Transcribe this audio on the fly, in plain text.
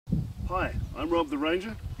Hi, I'm Rob the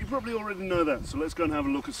Ranger. You probably already know that, so let's go and have a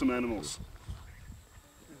look at some animals.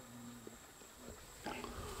 I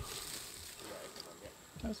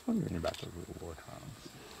was wondering about the little warthogs.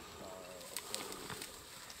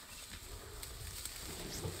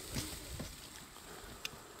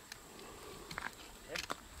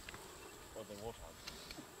 Or the warthogs.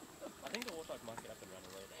 I think the warthog might get up and run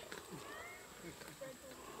away now.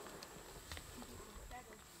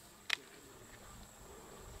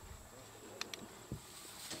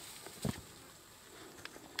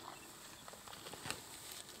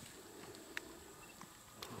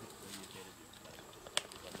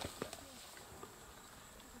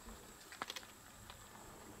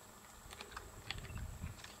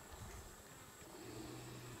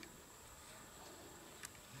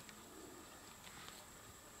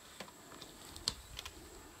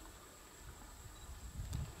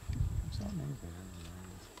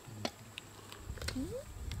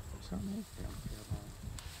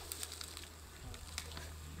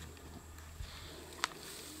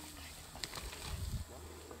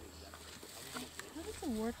 How does a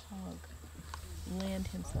warthog land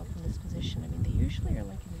himself in this position? I mean, they usually are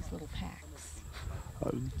like in these little packs.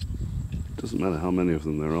 It doesn't matter how many of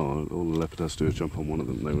them there are. All the leopard has to do is jump on one of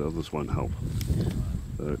them. The others won't help.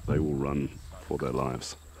 They will run for their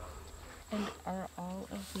lives. And are all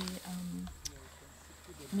of the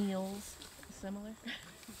meals similar?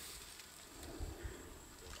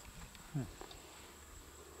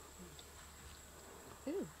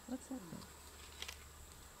 Ooh, what's that thing?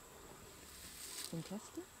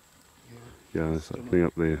 Intestine? Yeah, it's opening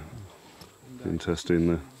up the intestine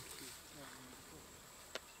there.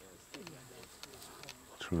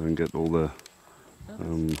 Try and get all the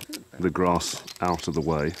grass out of the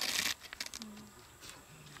way.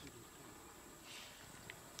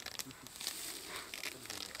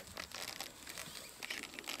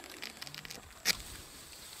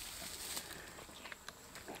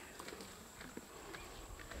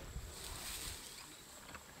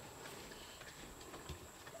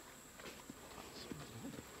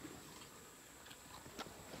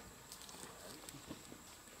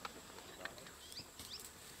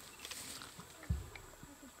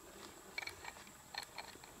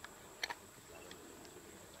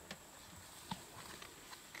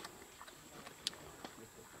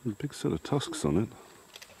 A big set of tusks on it.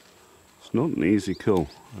 It's not an easy kill,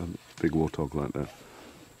 a big warthog like that.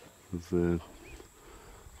 The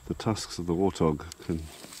tusks of the warthog can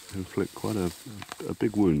inflict quite a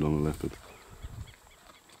big wound on a leopard.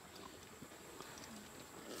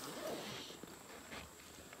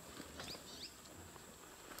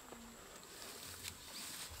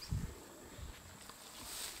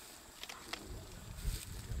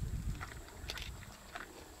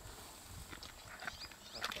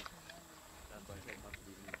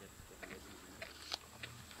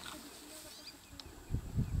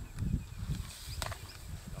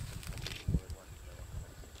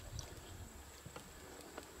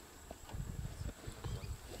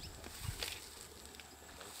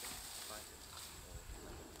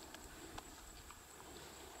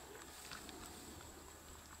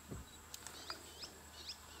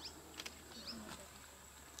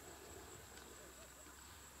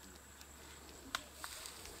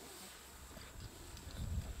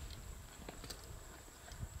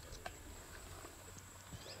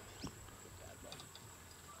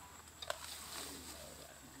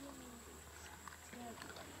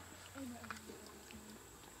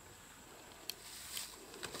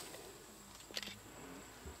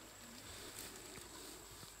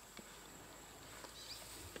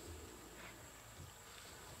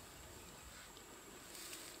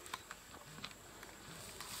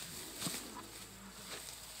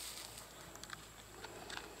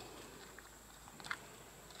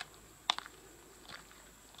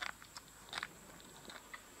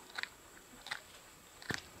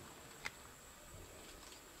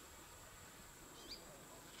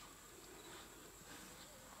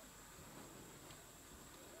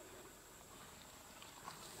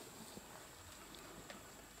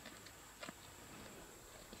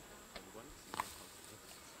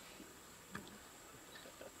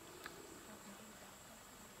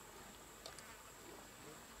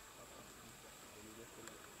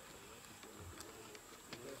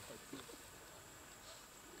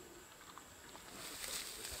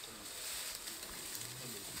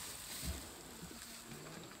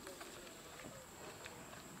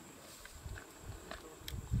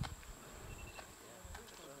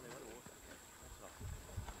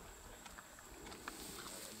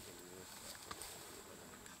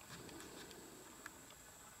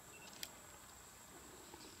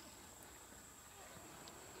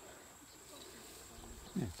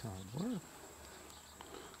 Yeah, it's hard work.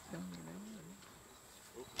 Oh,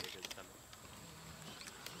 there goes the stomach.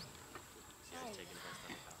 See how he's taking his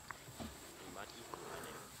stomach out. You might eat it, I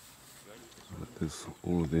know. You won't eat it. There's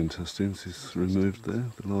all of the intestines is removed there,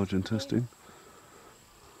 the large intestine.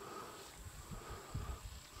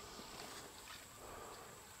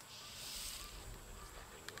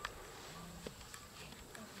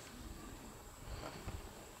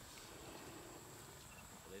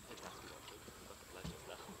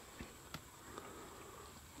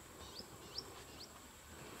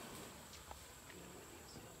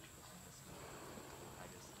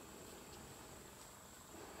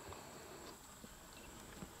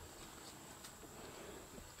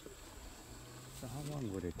 So how long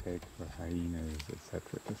would it take for hyenas,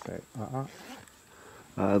 etc., to say,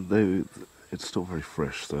 It's still very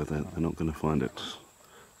fresh, so they're not going to find it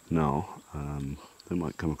now. They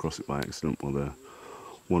might come across it by accident while they're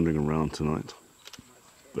wandering around tonight,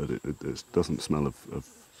 but it doesn't smell of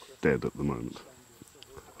dead at the moment.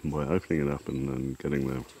 And by opening it up and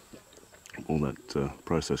getting all that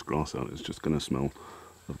processed grass out, it's just going to smell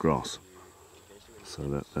of grass. So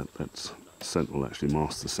that scent will actually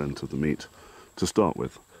mask the scent of the meat to start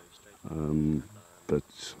with. But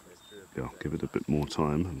yeah, give it a bit more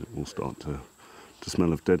time and it will start to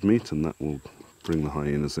smell of dead meat, and that will bring the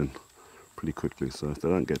hyenas in pretty quickly. So if they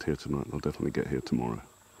don't get here tonight, they'll definitely get here tomorrow.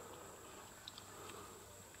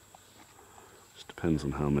 Just depends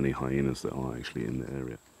on how many hyenas there are actually in the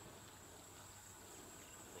area.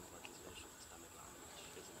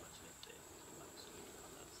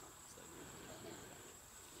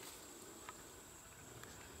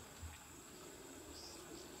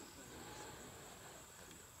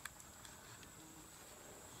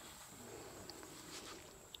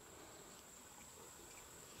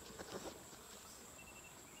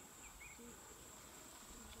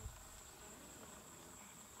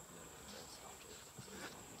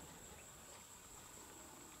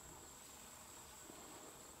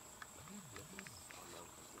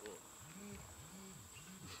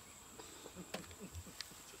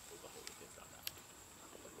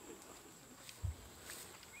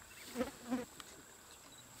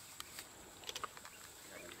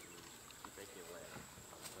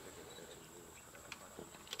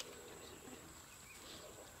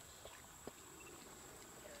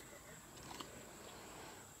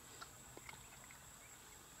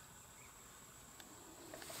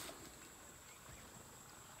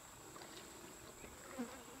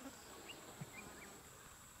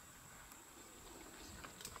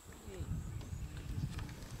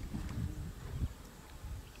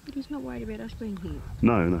 But he's not worried about us being here.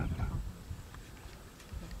 No.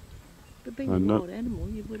 But being a wild animal,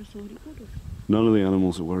 you would have thought he would have. None of the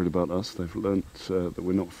animals are worried about us. They've learnt that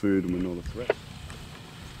we're not food and we're not a threat.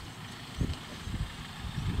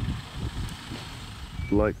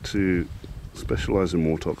 Like to specialise in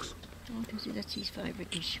warthogs. Oh, that's his favourite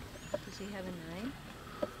dish. Does he have a name?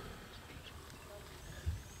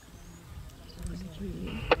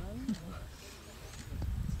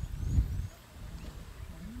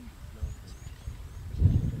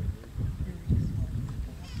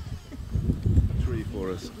 Tree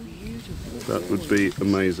for us. That would be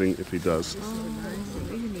amazing if he does. Oh,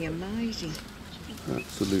 really amazing.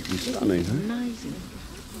 Absolutely stunning, huh? Amazing.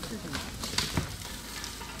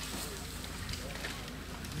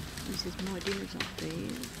 He says, my dinner's up there. I'm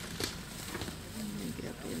going to get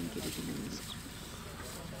up there and get it in a minute.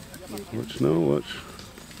 Watch now, watch.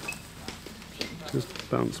 Just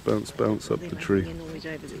bounce, bounce, bounce up the tree. They're always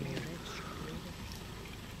over there.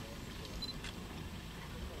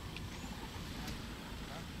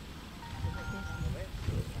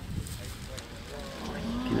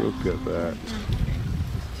 Look at that.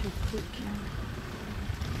 It's too quick.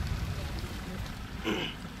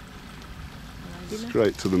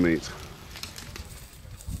 Straight to the meat.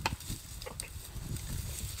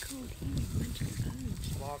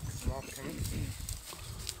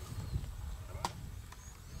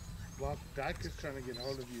 Dyke is trying to get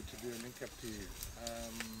hold of you to do a link up to you. I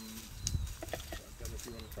don't know if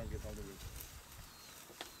you want to try and get hold of him.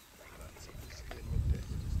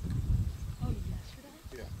 Oh, yesterday?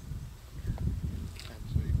 Yeah. And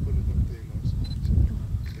so he put it up there last night. So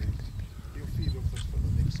he'll feed off us for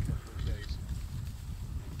the next couple of days.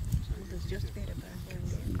 So There's just better bone down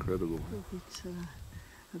there. Incredible. It's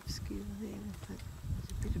obscure there, but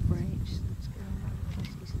there's a bit of branch that's going right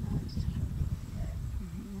across his nose.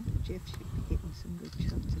 Jeff should be getting some good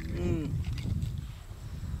shots in there.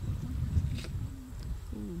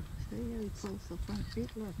 See how he pulls the front bit?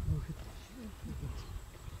 Look.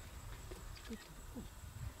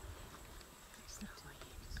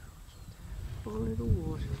 Poor little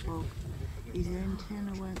warthog. His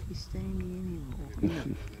antenna won't be standing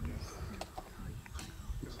anymore.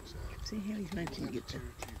 See how he's managing to get the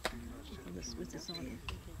with this on.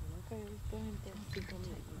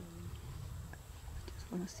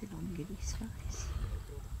 Just want to sit on and get his face.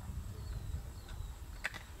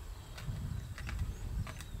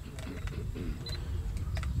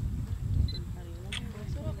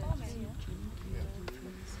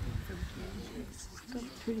 It's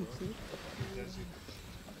pretty thick.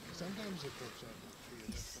 Sometimes it drops out.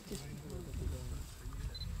 It's just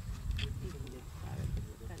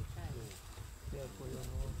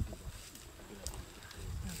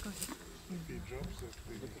If he drops it,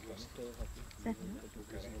 then he's lost.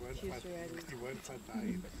 Because he won't fight the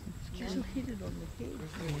hyena. just hit it on the head.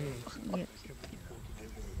 Yep.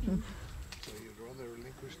 So you'd rather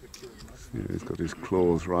relinquish the kill, not Yeah, he's got his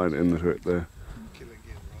claws right into it there. kill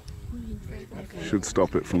again, rather than Should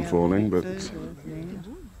stop it from falling, but it's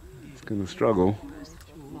going to struggle.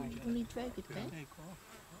 Will he drag it back?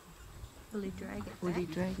 Will he drag it back? Would he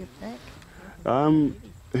drag it back?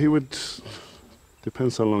 He would.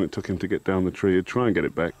 Depends how long it took him to get down the tree. He'd try and get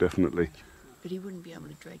it back, definitely. But he wouldn't be able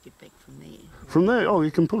to drag it back from there. From there, oh,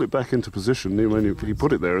 you can pull it back into position when he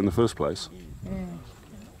put it there in the first place. Yeah.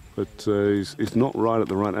 But he's not right at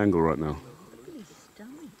the right angle right now. Look at his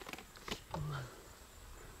stomach.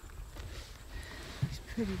 He's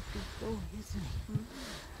pretty big boy, isn't he?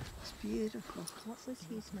 It's beautiful. What was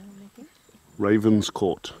his name again?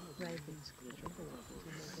 Ravenscourt. Ravenscourt.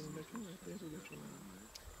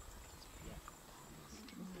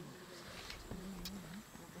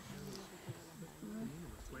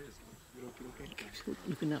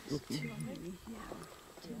 Looking up, looking.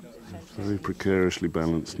 Very precariously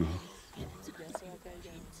balanced now.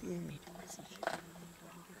 Yeah.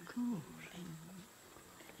 Cool.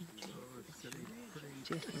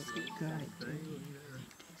 Jeff is great.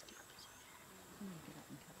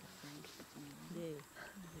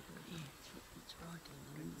 It's right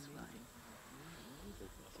in this way.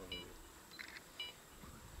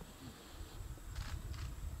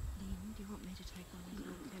 Lynn, do you want me to take on a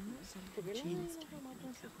little camera? Jen's taking a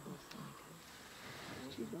couple.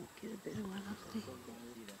 She might get a better one up there.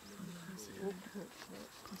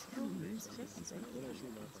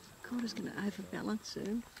 Carter's going to overbalance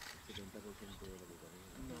soon.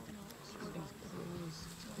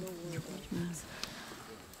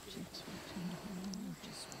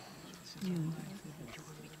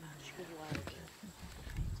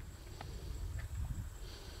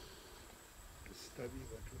 the study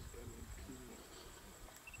that was done in Kruger,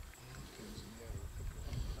 Tanzania,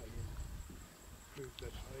 hyena, proved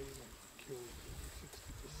that hyena killed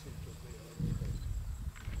 60% of their own prey.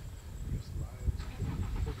 Because lions killed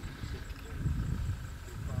 40% of them.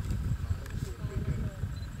 They found that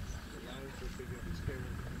the lions were bigger in scale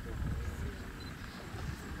than the hyenas.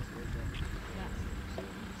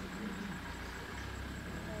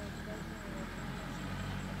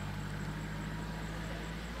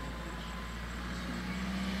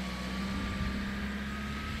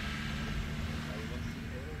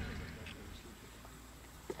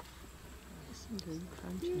 Listen to them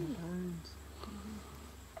crunching bones.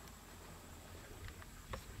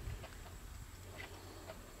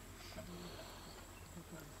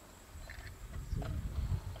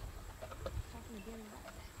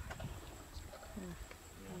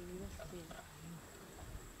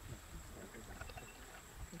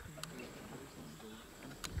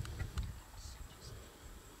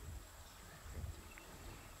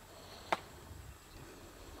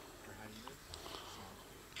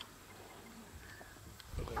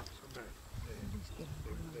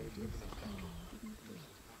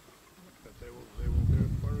 But they will go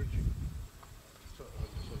foraging. So, they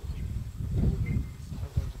will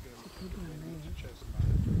sometimes go to chase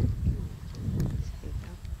lions or kill.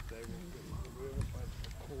 They will go whoever finds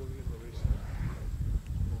a calling and the rest of them.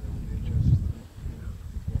 And they chase them.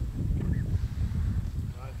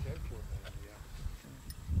 Lion can kill them, yeah.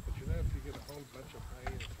 But you know, if you get a whole bunch of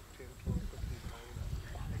hyenas, 10, 12, 15 hyenas,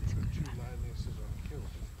 and you've got 2 lionesses on kill,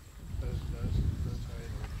 those hyenas will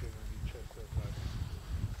generally chase those lionesses.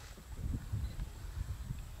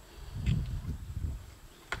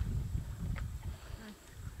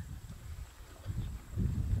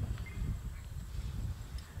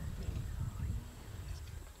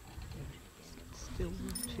 Still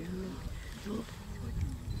watching. Look.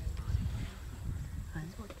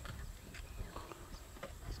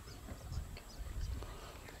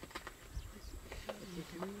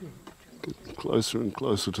 Getting closer and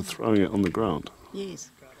closer to throwing it on the ground.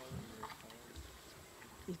 Yes.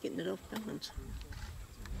 He's getting it off balance.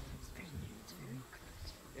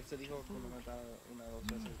 se dijo que me mataba una o dos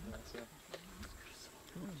veces demasiado.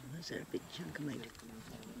 Oh, that's a big chunk of meat.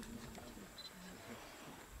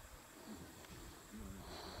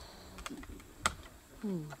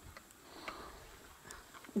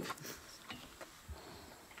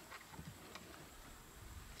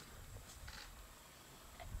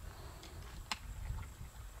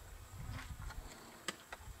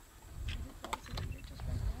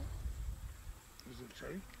 Is it,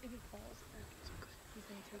 sorry? If it falls, he's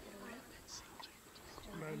going to take it away.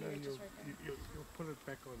 No, you'll put it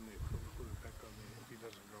back on there. Put it back on there if he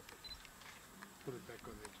doesn't drop it. Put it back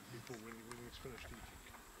on there before when he's finished eating.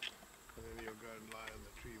 And then he'll go and lie on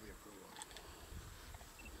the tree there for a while.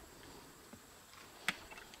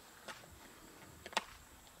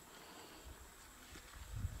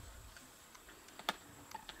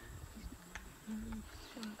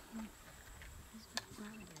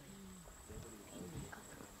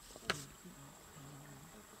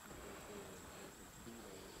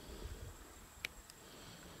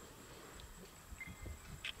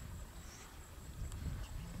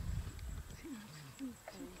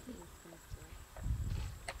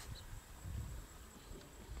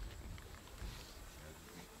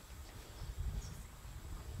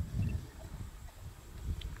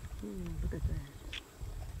 Look at that.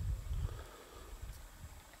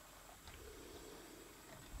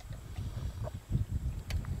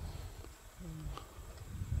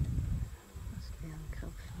 Must be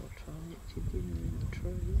uncomfortable trying it to dinner in a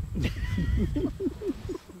tree.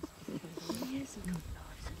 He hasn't got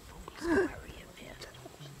knives and forks to worry about.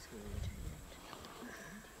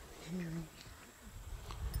 Really?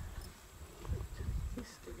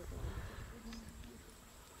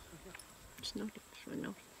 It's not, it's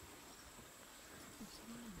not.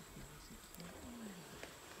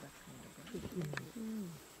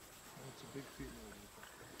 It's a big female.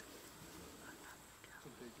 It's a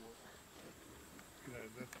big one. You know,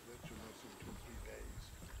 that should last in 2-3 days.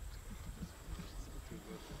 It should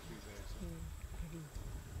last for 3 days.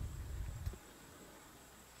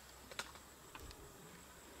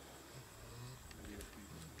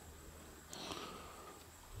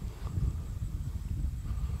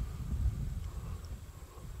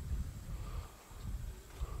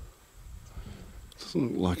 Doesn't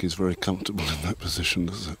look like he's very comfortable in that position,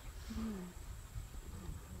 does it?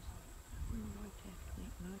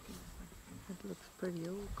 It looks pretty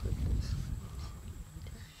awkward.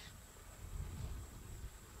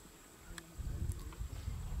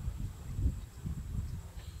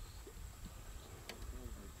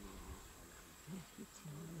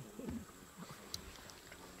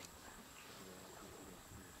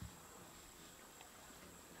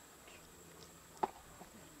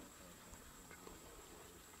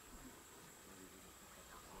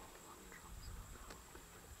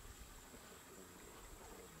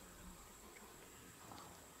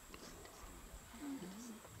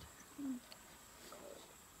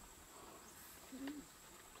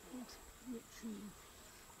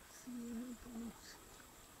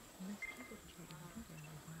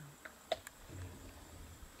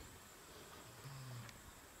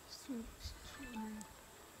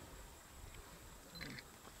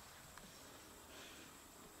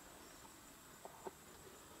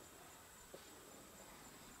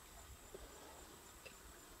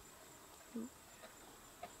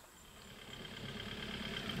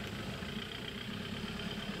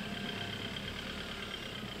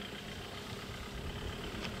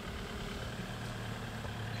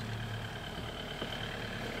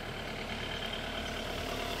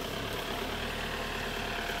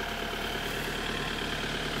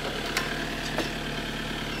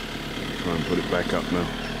 Try and put it back up now.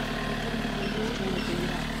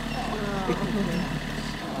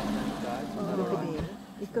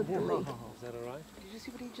 He's got the leg. Is that alright? Did you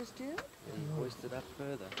see what he just did? Yeah, you hoist it up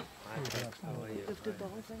further. How are you? Lifted the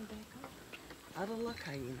whole thing back up. Out of luck,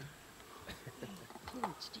 hyena.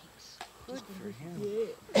 Good stinks. Good for him.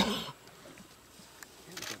 Yeah. That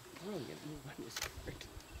was a brilliant move on his part.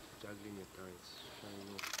 Juggling your currents, showing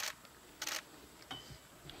off.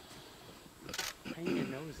 Hyena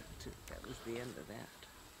knows it too. That was the end of that.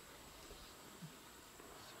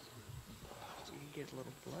 So you get a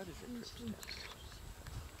little blood as it drips down.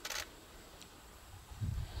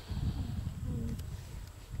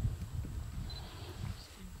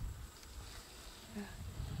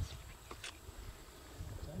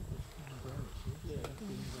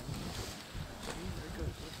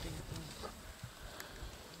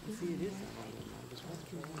 See, it is a hyena. I was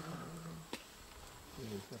wondering.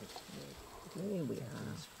 There we are.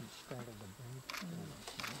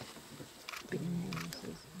 Big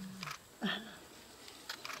noses.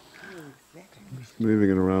 Just moving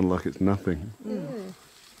it around like it's nothing. Yeah.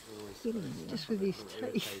 Just with his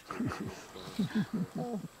teeth.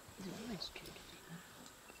 Oh.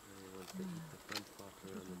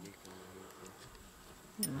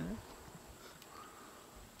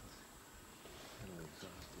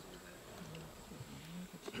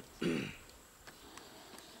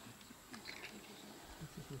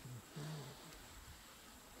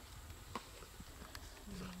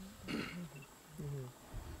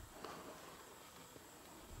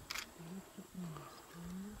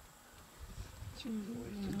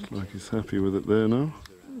 Looks like he's happy with it there now.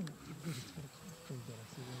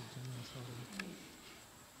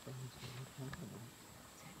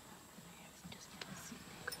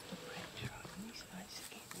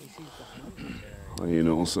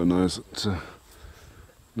 Hyena also knows that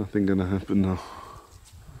nothing going to happen now.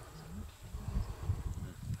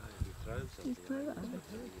 He's clever. Did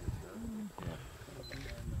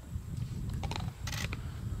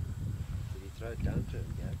he throw it down to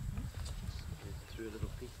him, Gab? He threw a little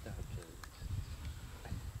piece down to him.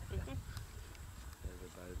 There's a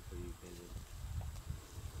bone for you, Benny.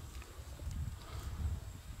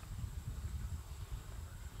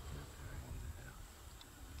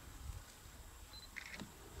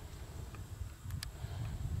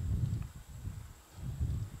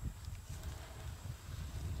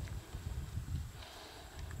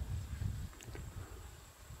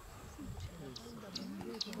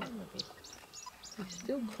 He's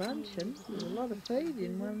still crunching. There's a lot of feed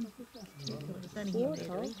in one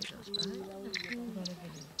warthog.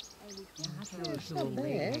 It's not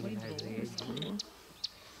bad.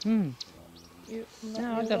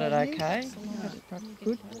 No, I got it okay.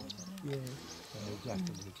 Good. Yeah.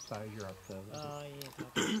 Exactly the exposure up further. Oh,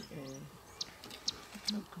 yeah.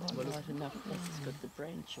 Not quite right enough. That's got the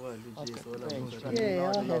branch. I've got the branch running Yeah,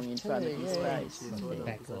 right I along have in front of too, his yeah. face. The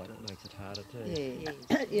backlight makes it harder too. Yeah.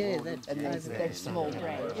 Yeah, that's And there's over that small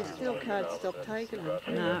branch. You still can't stop taking them.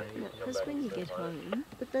 No. Because when you get home,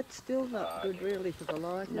 But that's still not good really for the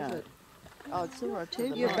light, No. is it? Oh, it's all right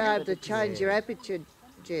too. You'll be able to change your aperture,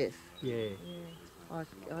 Jeff. Yeah. I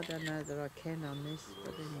don't know that I can on this,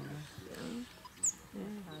 but anyway.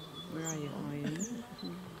 Where are you, hyena?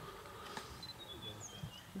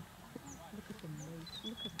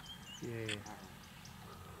 Yeah.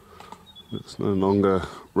 It's no longer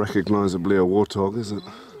recognisably a warthog, is it?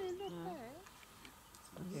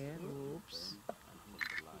 Yeah. Oops.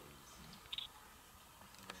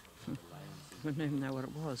 I didn't even know what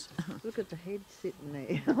it was. Look at the head sitting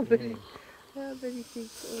there. I bet he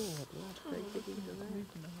thinks, oh, I'd love to get into that.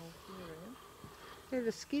 Yeah,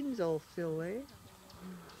 the skin's all still there.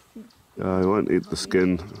 He won't eat the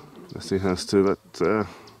skin unless he has to. That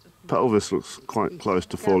pelvis looks quite close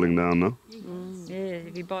to falling down now. Yeah,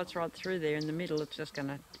 if he bites right through there in the middle, it's just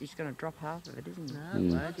he's gonna drop half of it, isn't he? No,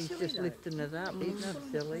 it won't. He's just lifting it up. He's not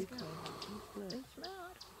silly.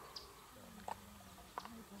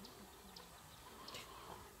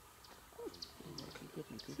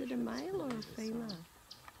 is it a male or a female?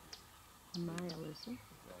 A male, is it?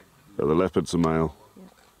 The leopard's a male. Yeah.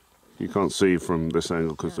 You can't see from this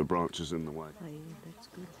angle because the branch is in the way. Oh, yeah, that's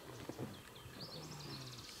good.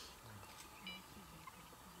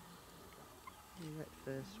 Yeah, that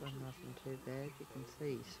first one wasn't too bad. You can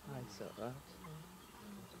see his face all right.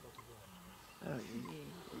 Oh, yeah.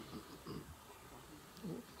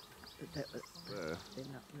 But that was, There.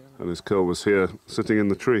 they're not really. And his curl was here, sitting in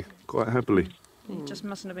the tree, quite happily. He just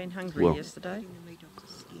mustn't have been hungry Well. yesterday.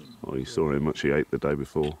 Oh, you saw how much he ate the day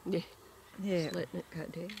before. Yeah. Just letting it go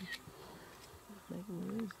down. Making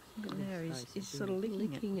room. But now he's sort of licking it.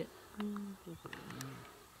 Licking it.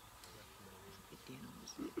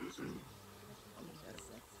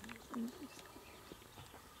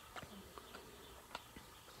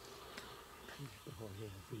 Oh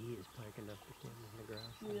yeah, the ears poking up down in the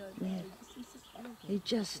grass. Yeah. He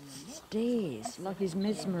just stares like he's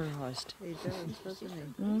mesmerised. He does, doesn't he?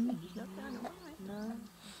 Mm. No,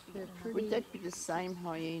 they're pretty. Would that be the same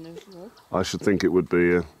hyena, Rob? I should think it would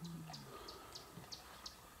be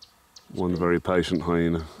one very patient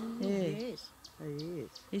hyena. Yeah. Yes. He is.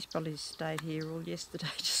 He's probably stayed here all yesterday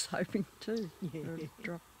just hoping to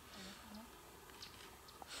drop.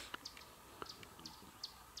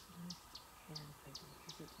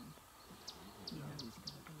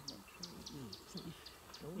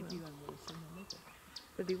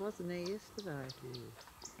 But he wasn't there yesterday.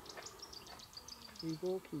 He did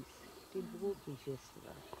walkies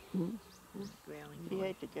yesterday. He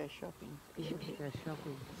had to go shopping. He had to go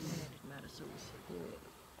shopping.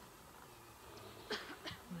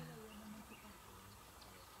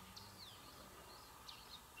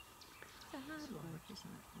 hard work, isn't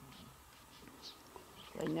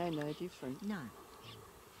it? They know no different. No.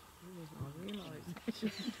 I realise.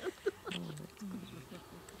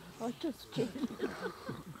 I just checked.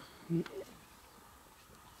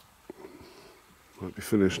 Might be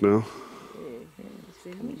finished now. Yeah, it's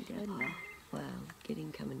coming down now. Wow,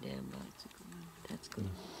 getting coming down, but that's good.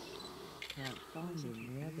 Can't find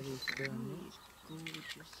him now, but he's down there.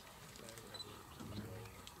 Gorgeous.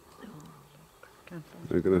 Can't find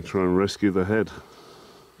They're going to try and rescue the head.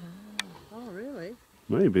 Oh, really?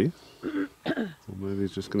 Maybe. Or maybe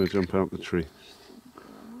he's just going to jump out the tree.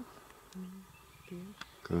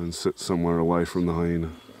 Go and sit somewhere away from the hyena.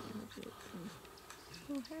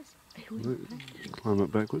 Climb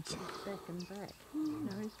it backwards. Back and back.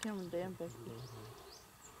 No, he's coming down backwards.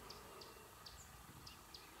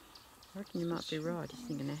 I reckon you might be right. He's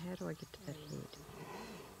thinking, now how do I get to that head?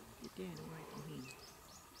 Get down away from him.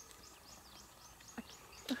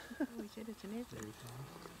 Oh, he said it's an effort.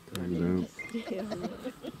 Going down.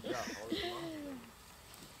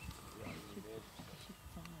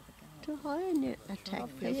 To hyena attack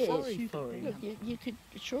Yeah, feel sorry for him. look, you could,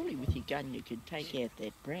 surely with your gun you could take out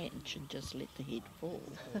that branch and just let the head fall.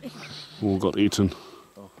 All got eaten.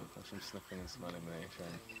 Oh, gosh, I'm sniffing and smelling there, Shane.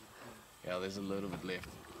 Yeah, there's a little bit left.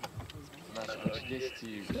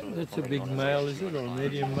 That's a big male, is it, or a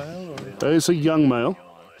medium male? Or He's a young male,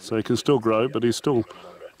 so he can still grow, but he's still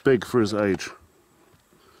big for his age.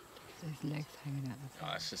 His legs hanging out.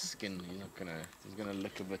 Oh, it's just skin. He's gonna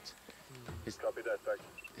lick a bit.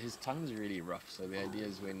 His tongue's really rough, so the idea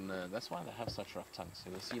is when, that's why they have such rough tongues. So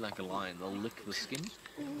you'll see like a lion, they'll lick the skin,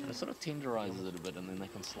 and it sort of tenderizes it a bit, and then they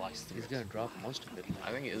can slice through. He's going to drop most of it.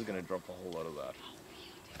 I think it is going to drop a whole lot of that.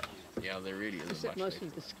 Yeah, there really isn't Is much it mostly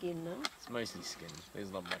left. the skin though? It's mostly skin.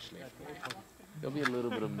 There's not much left there. There'll be a little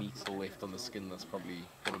bit of meat still left on the skin that's probably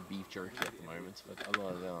got a beef jerky at the moment, but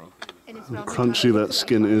otherwise, Crunchy that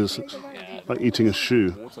skin is, like eating a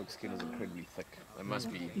shoe. warthog skin is incredibly thick. They must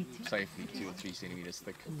be safely 2 or 3 centimeters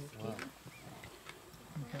thick.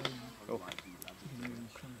 Cool.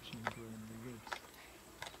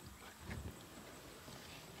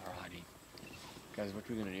 Alrighty. Guys, what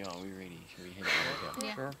we're going to do, are we ready? Shall we head out?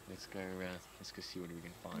 Yeah. Sure. Let's go see what we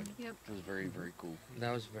can find. Yep. It was very, very cool.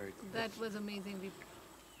 That was very cool. That was amazing. We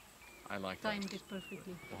I like that. timed it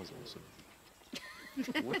perfectly. That was awesome.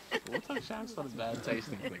 Warthog shark's not a bad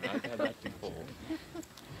tasting thing. I've had that before.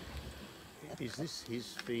 Is this his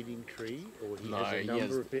feeding tree, or he No, has a he number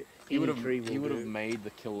has- of it? He would Any tree have will do. made the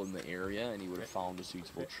kill in the area, and he would have found a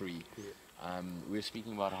suitable tree. We were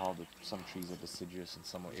speaking about how some trees are deciduous and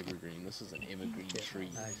some are evergreen. This is an evergreen tree,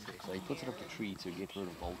 so he puts it up the tree to get rid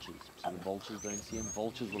of vultures. So the vultures don't see him.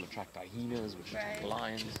 Vultures will attract hyenas, which attract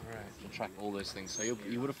lions, attract all those things. So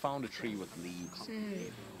he would have found a tree with leaves.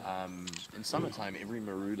 In summertime, every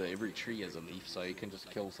marula, every tree has a leaf, so you can just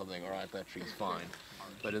kill something. All right, that tree's fine.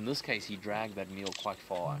 But in this case, he dragged that meal quite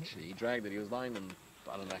far. Actually, he dragged it. He was lying in,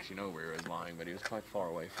 I don't actually know where he was lying, but he was quite far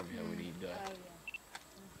away from here when he'd.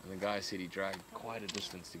 And the guy said he dragged quite a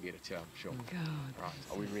distance to get it to him. Sure. God. Right,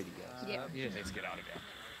 are we ready, guys? Yeah. Let's get out of here.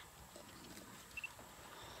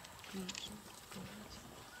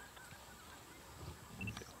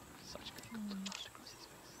 Such good contact across his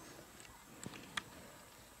face.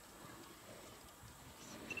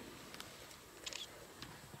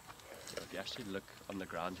 So if you actually look on the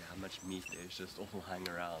ground, how much meat there's just all hanging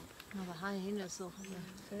around. No, the hyenas will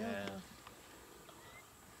Yeah.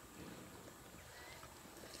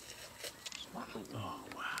 Oh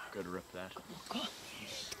wow! Good rip that. Hope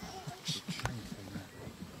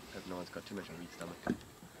no one's got too much on each stomach.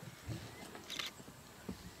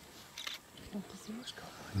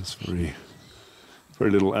 There's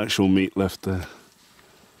very little actual meat left there.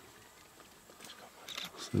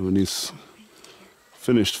 So when he's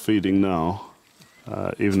finished feeding now,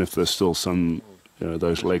 even if there's still some,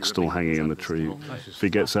 those legs still hanging in the tree, if he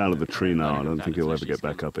gets out of the tree now, I don't think he'll ever get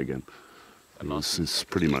back up again. This is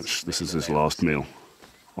pretty much, this is his last meal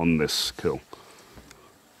on this kill.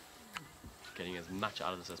 Getting as much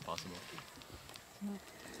out of this as possible.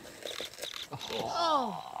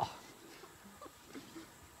 Oh!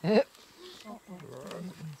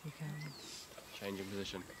 Changing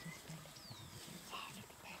position.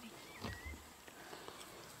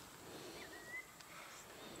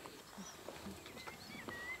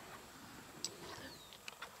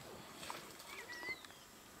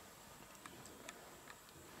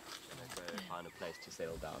 Find a place to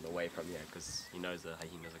settle down away from here because he knows the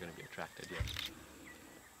hyenas are going to be attracted here.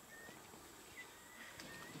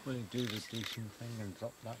 will he do the decent thing and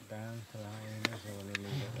drop that down to the hyenas, or will he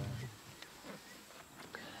leave it there?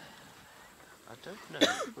 I don't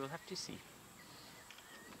know. We'll have to see.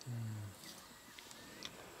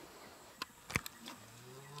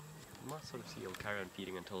 might sort of see he'll carry on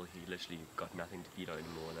feeding until he literally got nothing to feed on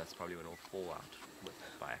anymore, and that's probably when he'll fall out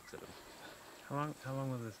by accident. How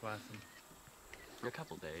long will this last him? In a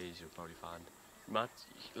couple of days, you'll probably find.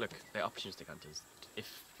 Look, they're opportunistic hunters.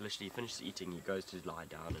 If literally he finishes eating, he goes to lie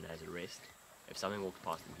down and has a rest. If something walks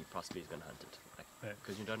past him, he possibly is going to hunt it.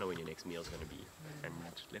 Because you don't know when your next meal is going to be. And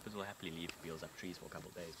leopards will happily leave wheels up trees for a couple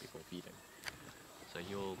of days before feeding. So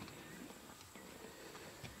he'll...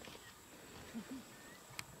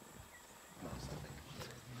 Mouse, I think.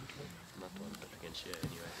 Not one, but I can share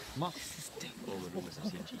anyway. Mouse? All the rumors have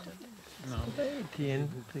seen cheetah. No.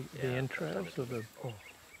 The entrails or the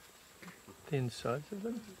insides of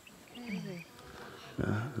them?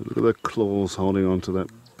 Yeah, look at the claws holding on to that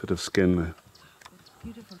bit of skin there.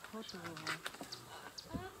 Beautiful photo.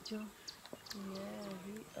 Joe. Yeah,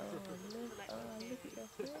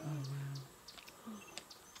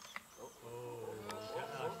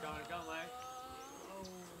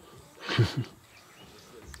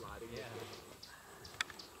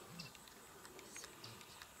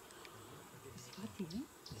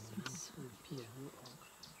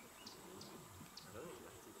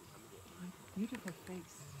 look at your face. Beautiful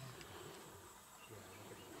face.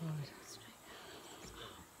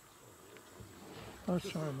 Oh,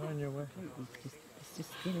 sorry, I'm on your way. It's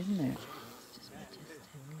just skin, isn't it? It's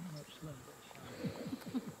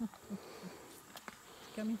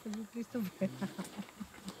coming for you, Christopher.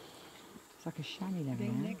 It's like a shiny there,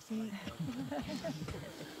 Being man. next to me.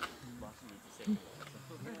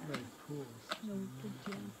 Very cool. No, good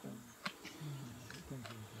gentle.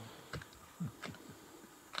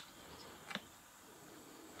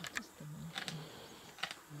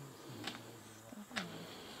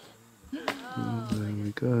 There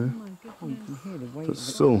we go. Oh my goodness. But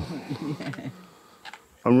still,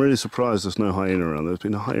 I'm really surprised there's no hyena around. There's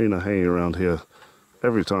been a hyena hanging around here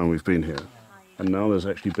every time we've been here. And now there's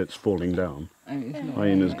actually bits falling down.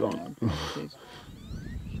 Hyena's gone.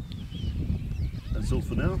 That's all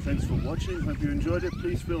for now. Thanks for watching. Hope you enjoyed it.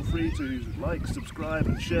 Please feel free to like, subscribe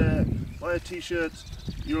and share. Buy a t-shirt.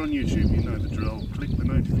 You're on YouTube, you know the drill. Click the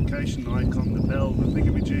notification icon, the bell, the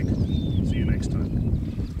thingamajig. See you next time.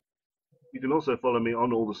 You can also follow me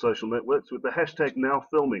on all the social networks with the hashtag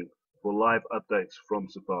 #NowFilming for live updates from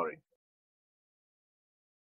Safari.